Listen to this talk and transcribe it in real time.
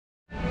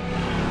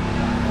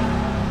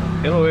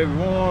Hello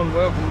everyone,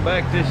 welcome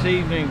back this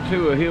evening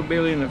to a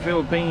hillbilly in the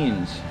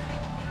Philippines.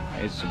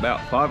 It's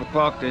about 5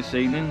 o'clock this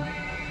evening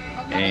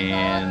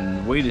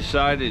and we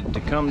decided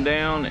to come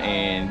down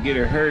and get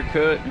a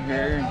haircut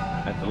here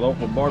at the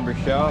local barber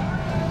shop.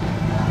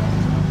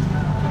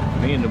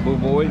 Me and the boo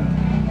boy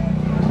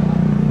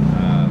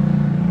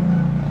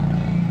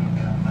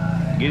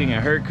getting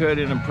a haircut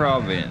in the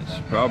province.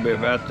 Probably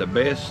about the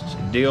best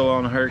deal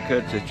on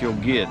haircuts that you'll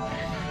get.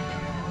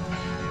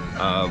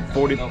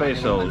 40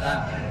 pesos.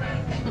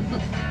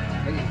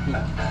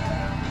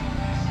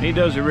 He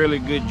does a really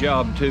good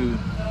job too.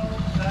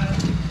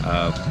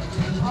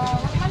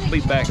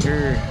 Be back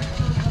here,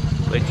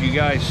 let you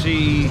guys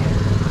see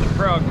the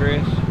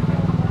progress.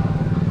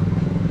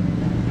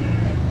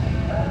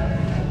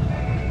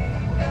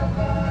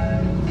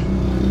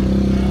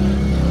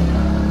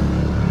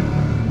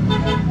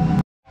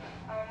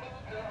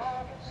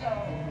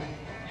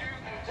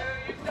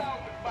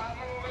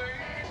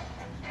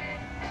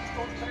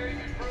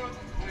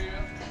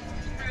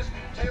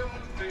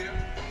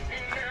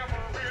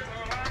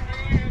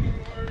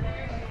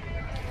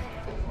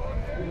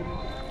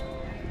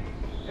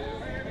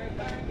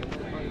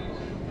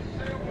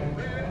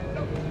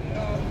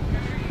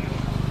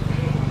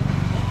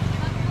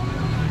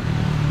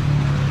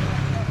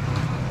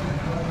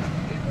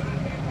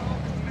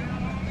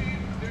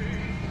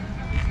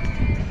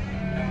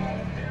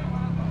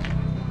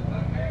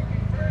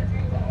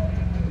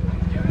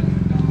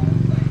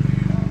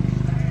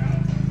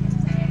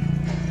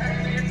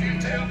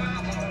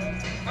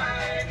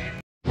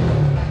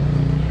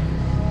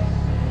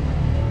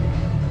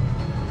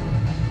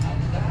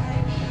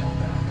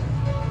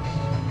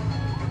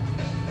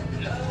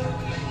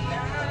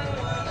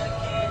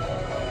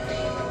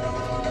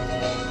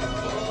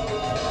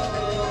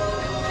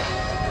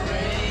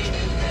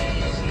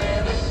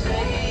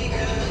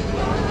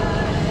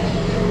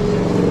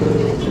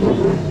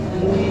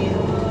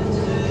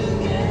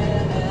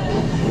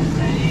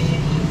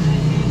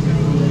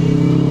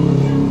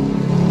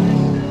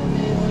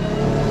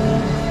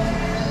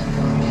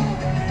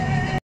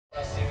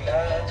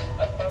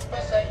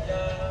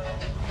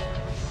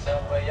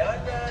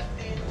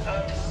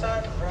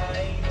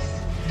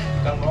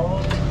 Come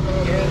on,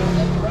 get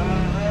a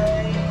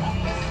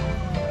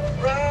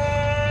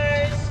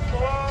rice,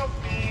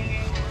 coffee,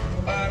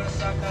 para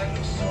sa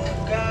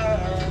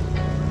kalusugan.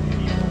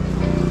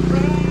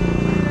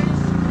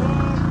 Rice,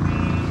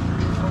 coffee,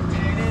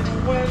 containing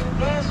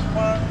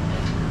 1+1.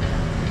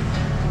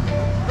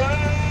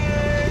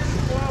 Rice,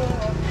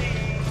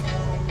 coffee.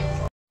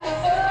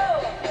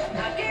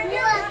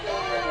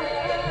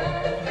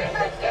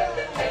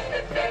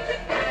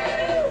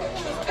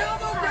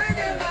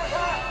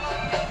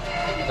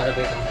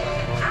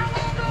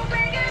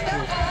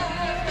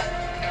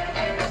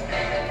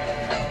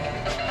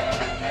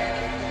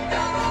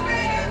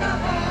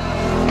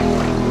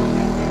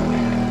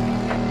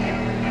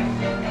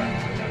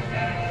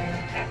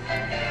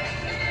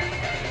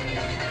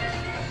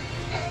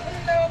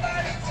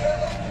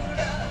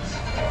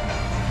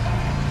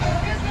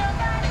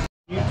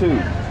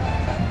 YouTube.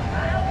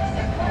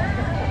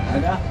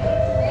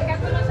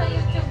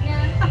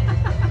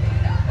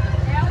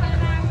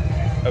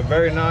 A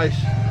very nice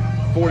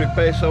 40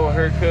 peso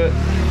haircut.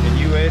 In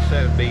US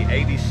that would be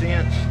 80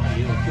 cents.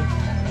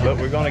 But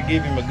we're gonna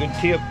give him a good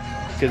tip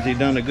because he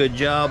done a good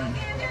job.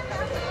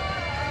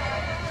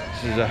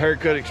 This is a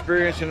haircut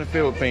experience in the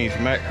Philippines.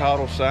 Matt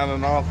Cottle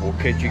signing off. We'll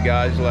catch you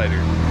guys later.